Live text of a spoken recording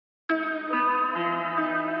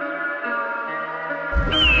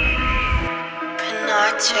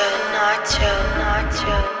nacho, nacho,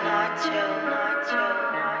 nacho, nacho, nacho,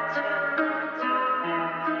 nacho.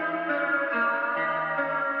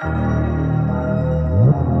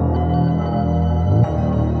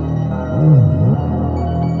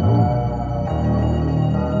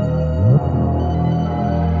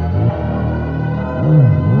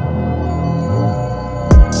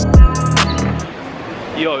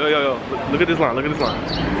 Yo, look at this line, look at this line.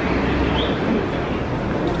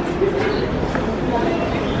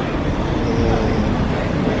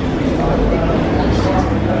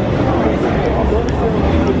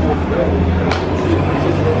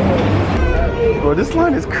 Bro, this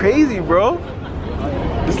line is crazy, bro.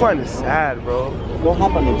 This line is sad, bro. Don't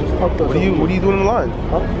hop on it, just park those. What are you doing in the line?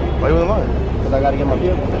 Huh? Why are you in the line? Because I gotta get my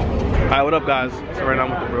vehicle. Alright, what up, guys? So right now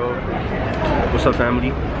I'm with the bro. What's up,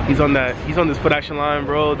 family? He's on this foot action line,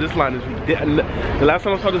 bro. This line is ridiculous. The last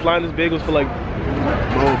time I saw this line this big was for like,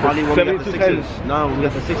 Bro, probably when we got the 72 sixes. No, we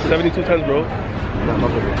got the sixes. 72 tens, bro.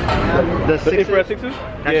 The sixes. Infrared sixes?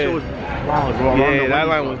 That shit was long, bro. Yeah, that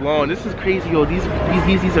line was long. This is crazy, yo. These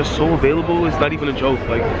Yeezys are so available. It's not even a joke.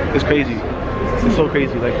 Like, it's crazy. It's so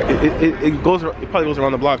crazy. Like, it probably goes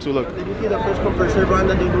around the block too. Look. Did you see the first come first serve line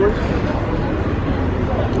that they doing?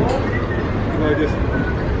 Like this.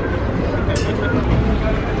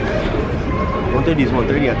 130 is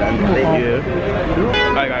 130 at the end of the day. Yeah.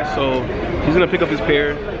 Alright, guys. So he's gonna pick up his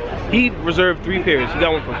pair. He reserved 3 pairs. He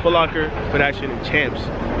got one from Foot Locker, Foot Action, and Champs.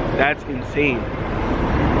 That's insane.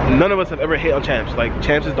 None of us have ever hit on Champs. Like,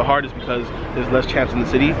 Champs is the hardest because there's less Champs in the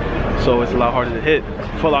city, so it's a lot harder to hit.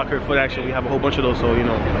 Foot Locker, Foot Action, we have a whole bunch of those, so you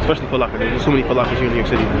know, especially Foot Locker. There's so many Foot Lockers here in New York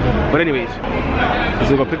City. But anyways, he's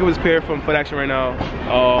gonna go pick up his pair from Foot Action right now.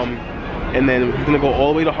 And then he's gonna go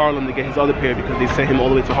all the way to Harlem to get his other pair because they sent him all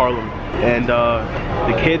the way to Harlem. And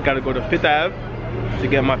the kid gotta go to 5th Ave to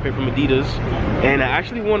get my pair from Adidas. And I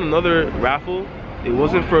actually won another raffle. It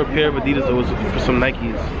wasn't for a pair of Adidas, it was for some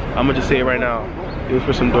Nikes. I'm gonna just say it right now. It was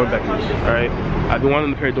for some Doernbechers, alright? I've been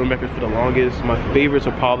wanting a pair of Doernbechers for the longest. My favorites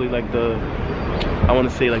are probably like the, I wanna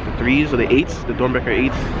say like the 3s or the 8s, the Doernbecher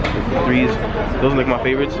 8s, the 3s. Those are like my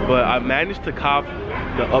favorites. But I managed to cop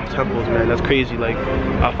the Uptempos, man. That's crazy. Like,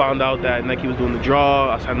 I found out that Nike was doing the draw.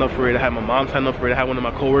 I signed up for it. I had my mom sign up for it. I had one of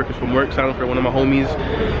my coworkers from work sign up for it, one of my homies.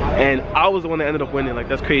 And I was the one that ended up winning. Like,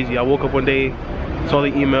 that's crazy. I woke up one day, saw the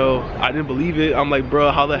email. I didn't believe it. I'm like,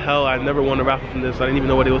 bro, how the hell? I never won a raffle from this. I didn't even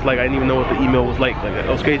know what it was like. I didn't even know what the email was like. Like, that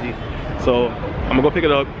was crazy. So I'm gonna go pick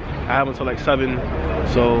it up. I have until like 7.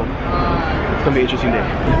 So it's gonna be an interesting day.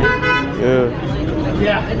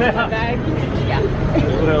 Yeah.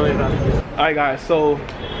 Alright, guys, so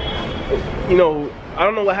you know, I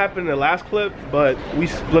don't know what happened in the last clip, but we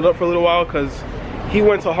split up for a little while because he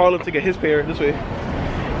went to Harlem to get his pair. This way.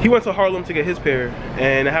 He went to Harlem to get his pair,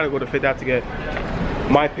 and I had to go to 5th Ave to get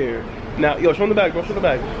my pair. Now, yo, show him the bag, bro. Show the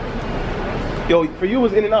bag. Yo, for you it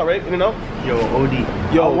was in and out, right? In and out? Yo,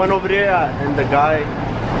 OD. Yo, I went over there and the guy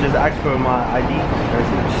just asked for my ID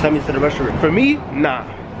and sent me to the restaurant. For me, nah.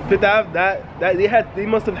 5th Ave, they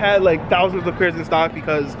must have had like thousands of pairs in stock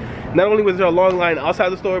because not only was there a long line outside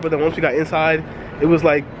the store, but then once we got inside, it was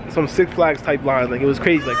like some Six Flags type line. Like, it was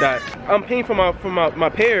crazy like that. I'm paying for my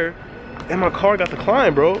pair, and my car got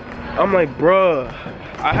declined, bro. I'm like, bruh,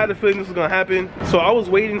 I had a feeling this was gonna happen. So I was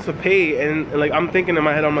waiting to pay, and like, I'm thinking in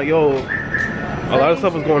my head, I'm like, yo, a lot of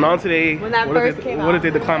stuff was going on today. When that what if they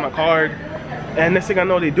decline my card? And next thing I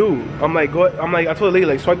know, they do. I'm like, I told the lady,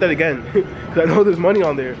 like, swipe that again, because I know there's money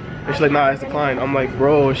on there. And she's like, nah, it's declined. I'm like,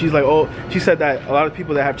 bro. And she's like, oh, she said that a lot of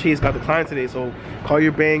people that have Chase got declined today, so call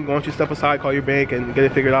your bank. Why don't you step aside, call your bank, and get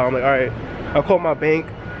it figured out. I'm like, all right. I called my bank.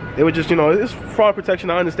 They were just, you know, it's fraud protection.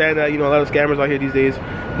 I understand that, you know, a lot of scammers out here these days,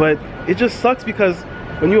 but it just sucks because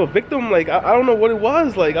when you're a victim, like, I don't know what it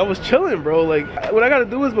was. Like, I was chilling, bro. Like, what I gotta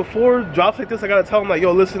do is before drops like this, I gotta tell them, like,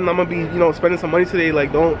 yo, listen, I'm gonna be, you know, spending some money today.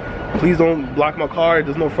 Like, please don't block my card.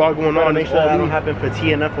 There's no fraud going on. Make sure that don't happen for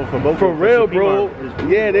TNF or for both. For real, bro.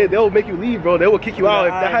 Yeah, they'll make you leave, bro. They will kick you out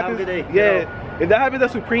if that happens. Yeah, if that happens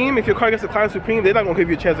at Supreme, if your car gets declined Supreme, they're not gonna give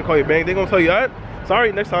you a chance to call your bank. They're gonna tell you, all right,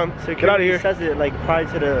 sorry, next time. Get out of here. Says it like prior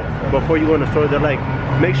to before you go in the store. They're like,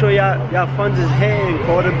 make sure y'all funds is hang,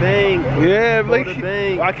 call the bank. Yeah, like,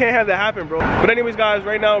 I can't have that happen, bro. But anyways, guys,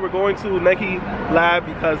 right now we're going to Nike Lab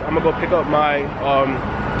because I'm gonna go pick up my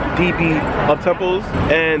DB Uptempos,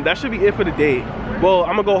 and that should be it for the day. Well,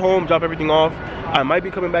 I'm gonna go home, drop everything off. I might be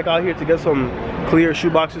coming back out here to get some clear shoe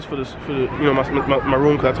boxes for the you know, my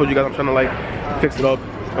room, because I told you guys I'm trying to like fix it up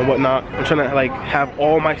and whatnot. I'm trying to like have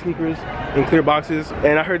all my sneakers in clear boxes,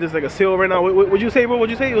 and I heard there's like a sale right now. What would you say, bro?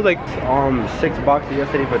 What'd you say? It was like 6 boxes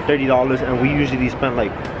yesterday for $30, and we usually spent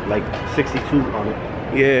like 62 on it.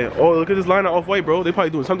 Yeah. Oh, look at this line of Off-White, bro. They probably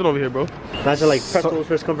doing something over here, bro. Imagine like pretzels,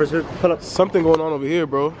 first come, first pull up. Something going on over here,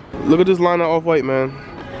 bro. Look at this line of Off-White, man.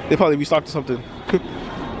 They probably restocked something.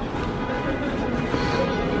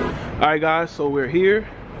 All right, guys. So we're here.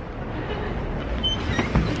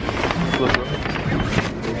 Look, bro.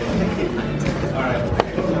 All right.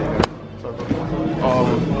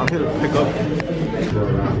 I'm here to pick up.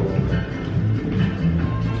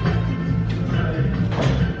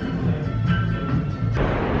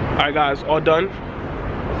 Alright guys, all done.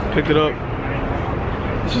 Picked it up.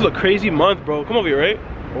 This is a crazy month, bro. Come over here, right?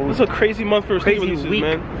 This is a crazy month for sneaker releases,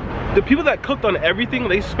 man. The people that cooked on everything,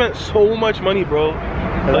 they spent so much money, bro.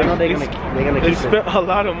 Like, they spent a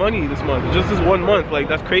lot of money this month. Just this 1 month. Like,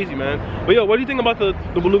 that's crazy, man. But yo, what do you think about the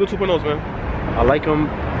Beluga 2.0s, man? I like them.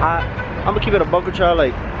 I'm gonna keep it a bunker child.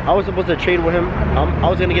 Like, I was supposed to trade with him. I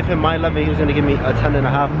was gonna give him my 11. He was gonna give me a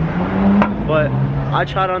 10.5. But I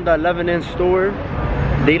tried on the 11-inch store.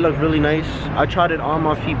 They look really nice. I tried it on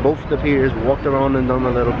my feet, both the pairs, walked around in them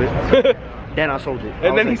a little bit. Then I sold it.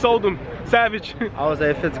 And then he sold them. Savage. I was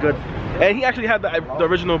like, it fits good. And he actually had the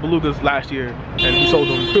original Belugas last year, and he sold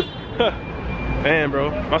them. Man,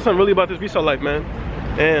 bro. My son really about this resale life, man.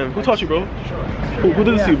 Damn. Who taught you, bro? Who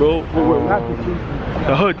did this to you, bro?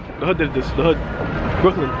 The hood. The hood did this. The hood.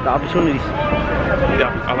 Brooklyn. The opportunities.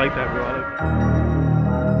 Yeah, I like that, bro. I like that.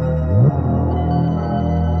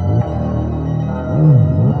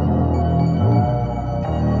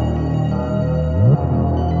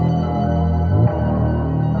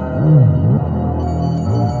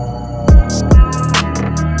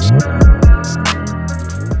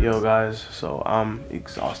 Yo guys, so I'm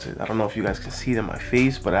exhausted. I don't know if you guys can see it in my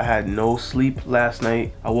face, but I had no sleep last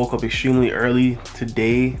night. I woke up extremely early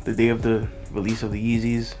today, the day of the release of the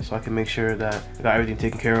Yeezys, so I can make sure that I got everything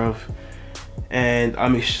taken care of. And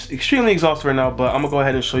I'm extremely exhausted right now, but I'm gonna go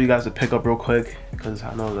ahead and show you guys the pickup real quick because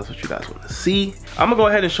I know that's what you guys want to see. I'm gonna go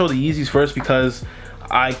ahead and show the Yeezys first because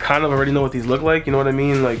I kind of already know what these look like, you know what I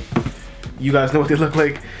mean? Like, you guys know what they look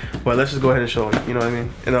like, but let's just go ahead and show them, you know what I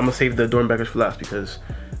mean? And I'm gonna save the Doernbechers for last because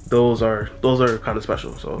those are kind of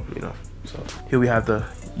special, so you know. So here we have the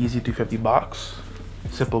Yeezy 350 box,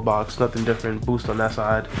 simple box, nothing different. Boost on that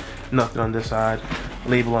side, nothing on this side,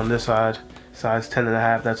 label on this side, size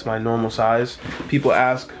 10.5, that's my normal size. People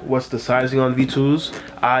ask what's the sizing on V2s.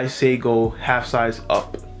 I say go half size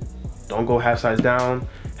up, don't go half size down,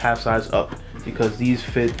 half size up, because these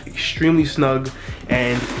fit extremely snug.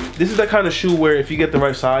 And this is that kind of shoe where if you get the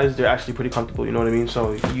right size, they're actually pretty comfortable, you know what I mean?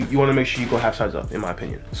 So you want to make sure you go half size up, in my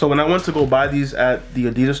opinion. So when I went to go buy these at the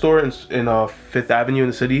Adidas store in 5th Avenue in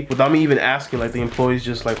the city, without me even asking, like the employees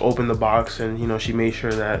just like opened the box and, you know, she made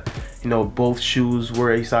sure that, you know, both shoes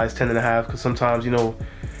were a size 10.5, because sometimes, you know,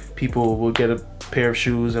 people will get a pair of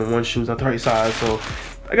shoes and one shoe's not the right size. So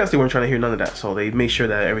I guess they weren't trying to hear none of that. So they made sure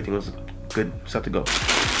that everything was good, set to go.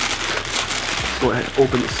 Let's go ahead and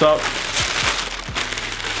open this up.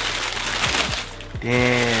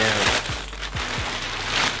 Damn.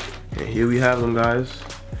 And here we have them, guys.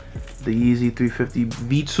 The Yeezy 350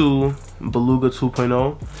 V2 Beluga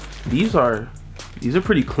 2.0. These are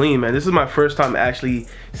pretty clean, man. This is my first time actually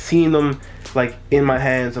seeing them like in my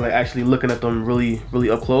hands and like actually looking at them really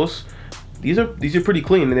up close. These are pretty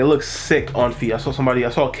clean and they look sick on feet. I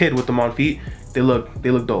saw a kid with them on feet. They look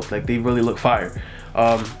dope. Like they really look fire.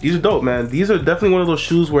 These are dope, man. These are definitely one of those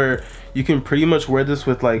shoes where you can pretty much wear this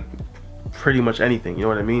with like pretty much anything, you know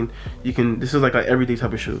what I mean? This is like an everyday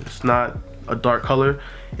type of shoe. It's not a dark color,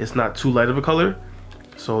 it's not too light of a color,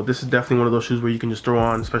 so this is definitely one of those shoes where you can just throw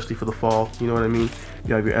on, especially for the fall, you know what I mean?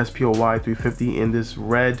 You have your SPOY 350 in this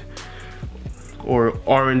red or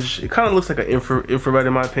orange. It kind of looks like an infrared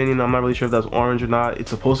in my opinion. I'm not really sure if that's orange or not.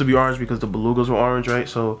 It's supposed to be orange because the Belugas were orange, right?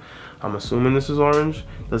 So I'm assuming this is orange.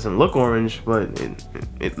 Doesn't look orange, but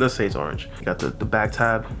let's say it's orange. You got the back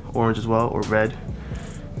tab orange as well, or red.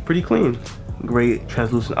 Pretty clean. Great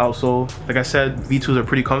translucent outsole. Like I said, V2s are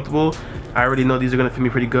pretty comfortable. I already know these are gonna fit me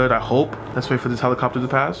pretty good, I hope. Let's wait for this helicopter to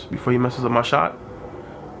pass before he messes up my shot.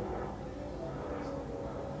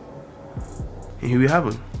 And here we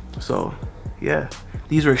have them. So yeah,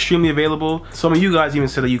 these are extremely available. Some of you guys even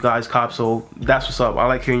said that you guys cop, so that's what's up. I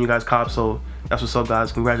like hearing you guys cop, so that's what's up,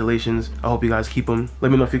 guys. Congratulations. I hope you guys keep them.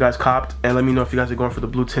 Let me know if you guys copped, and let me know if you guys are going for the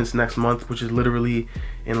blue tints next month, which is literally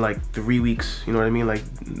in like 3 weeks, you know what I mean? Like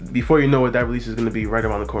before you know it, that release is gonna be right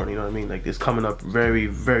around the corner, you know what I mean? Like it's coming up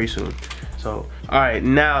very soon. So all right,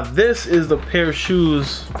 now this is the pair of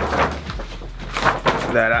shoes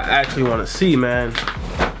that I actually want to see, man.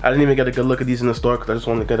 I didn't even get a good look at these in the store because I just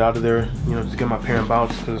wanted to get out of there, you know, just get my parent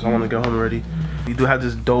bounce because I want to get home already. You do have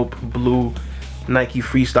this dope blue Nike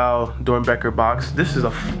Freestyle Doernbecher box. This is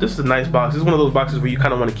a nice box. This is one of those boxes where you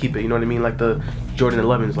kind of want to keep it, you know what I mean? Like the Jordan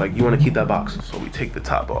 11s, like you want to keep that box. So we take the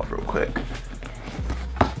top off real quick.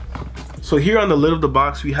 So here on the lid of the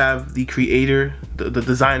box, we have the creator, the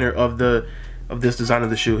designer of this design of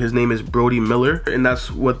the shoe. His name is Brody Miller, and that's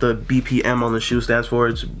what the BPM on the shoe stands for.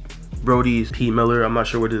 It's Brody P. Miller. I'm not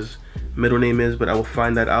sure what his middle name is, but I will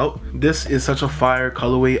find that out. This is such a fire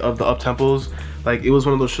colorway of the Uptempos. Like, it was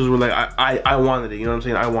one of those shoes where like I wanted it, you know what I'm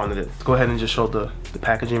saying? I wanted it. Let's go ahead and just show the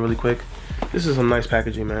packaging really quick. This is some nice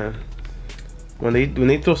packaging, man. When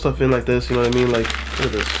they throw stuff in like this, you know what I mean? Like, look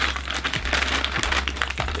at this.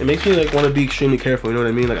 It makes me like want to be extremely careful, you know what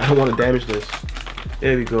I mean? Like, I don't want to damage this.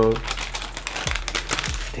 There we go.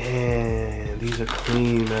 Damn, these are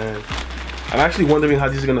clean, man. I'm actually wondering how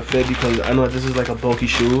these are gonna fit because I know that this is like a bulky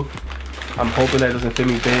shoe. I'm hoping that it doesn't fit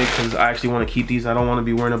me big because I actually want to keep these. I don't want to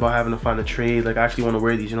be worrying about having to find a trade. Like, I actually want to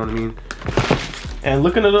wear these, you know what I mean? And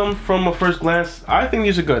looking at them from a first glance, I think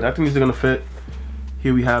these are good. I think these are gonna fit.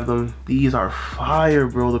 Here we have them. These are fire,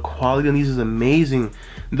 bro. The quality on these is amazing.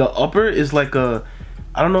 The upper is like a,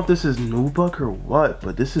 I don't know if this is nubuck or what,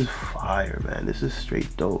 but this is fire, man. This is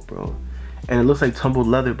straight dope, bro. And it looks like tumbled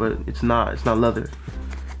leather, but it's not. It's not leather.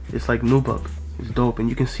 It's like nubuck. It's dope. And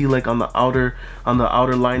you can see like on the outer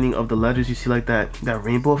lining of the leathers, you see like that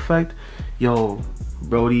rainbow effect. Yo,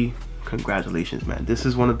 Brody, congratulations, man. This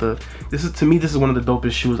is one of the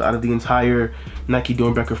dopest shoes out of the entire Nike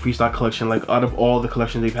Doernbecher Freestyle collection. Like, out of all the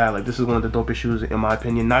collections they've had, like, this is one of the dopest shoes in my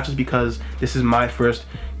opinion. Not just because this is my first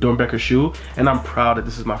Doernbecher shoe, and I'm proud that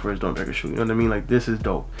this is my first Doernbecher shoe, you know what I mean? Like, this is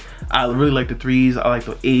dope. I really like the 3s, I like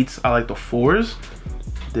the 8s, I like the 4s.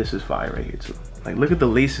 This is fire right here too. Like, look at the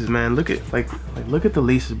laces, man. Look at look at the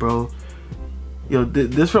laces, bro. Yo,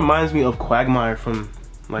 this reminds me of Quagmire from,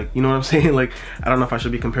 like, you know what I'm saying? Like, I don't know if I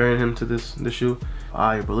should be comparing him to this shoe.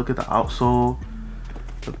 Fire, but look at the outsole,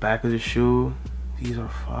 the back of the shoe. These are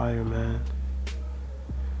fire, man.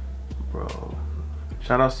 Bro,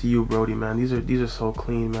 shout outs to you, Brody, man. These are so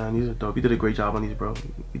clean, man. These are dope. You did a great job on these, bro.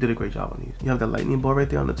 You did a great job on these. You have the lightning bolt right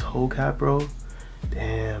there on the toe cap, bro.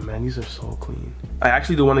 Damn, man, these are so clean. I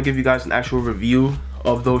actually do want to give you guys an actual review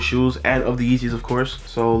of those shoes and of the Yeezys, of course.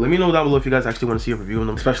 So let me know down below if you guys actually want to see a review of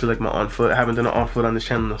them, especially like my on foot. I haven't done an on foot on this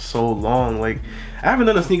channel in so long. Like, I haven't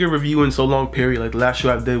done a sneaker review in so long, period. Like, the last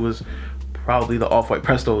shoe I did was probably the off-white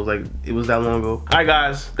Prestos. Like, it was that long ago. All right,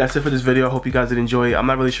 guys, that's it for this video. I hope you guys did enjoy it. I'm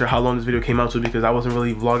not really sure how long this video came out to because I wasn't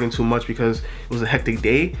really vlogging too much because it was a hectic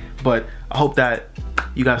day, but I hope that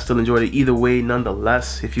you guys still enjoyed it either way.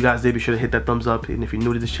 Nonetheless, if you guys did, be sure to hit that thumbs up, and if you're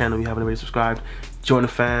new to this channel, you haven't already subscribed, join the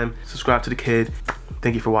fam, subscribe to the kid.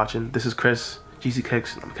 Thank you for watching. This is Chris, GC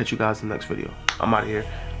Kicks. I'm gonna catch you guys in the next video. I'm out of here.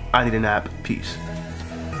 I need a nap. Peace.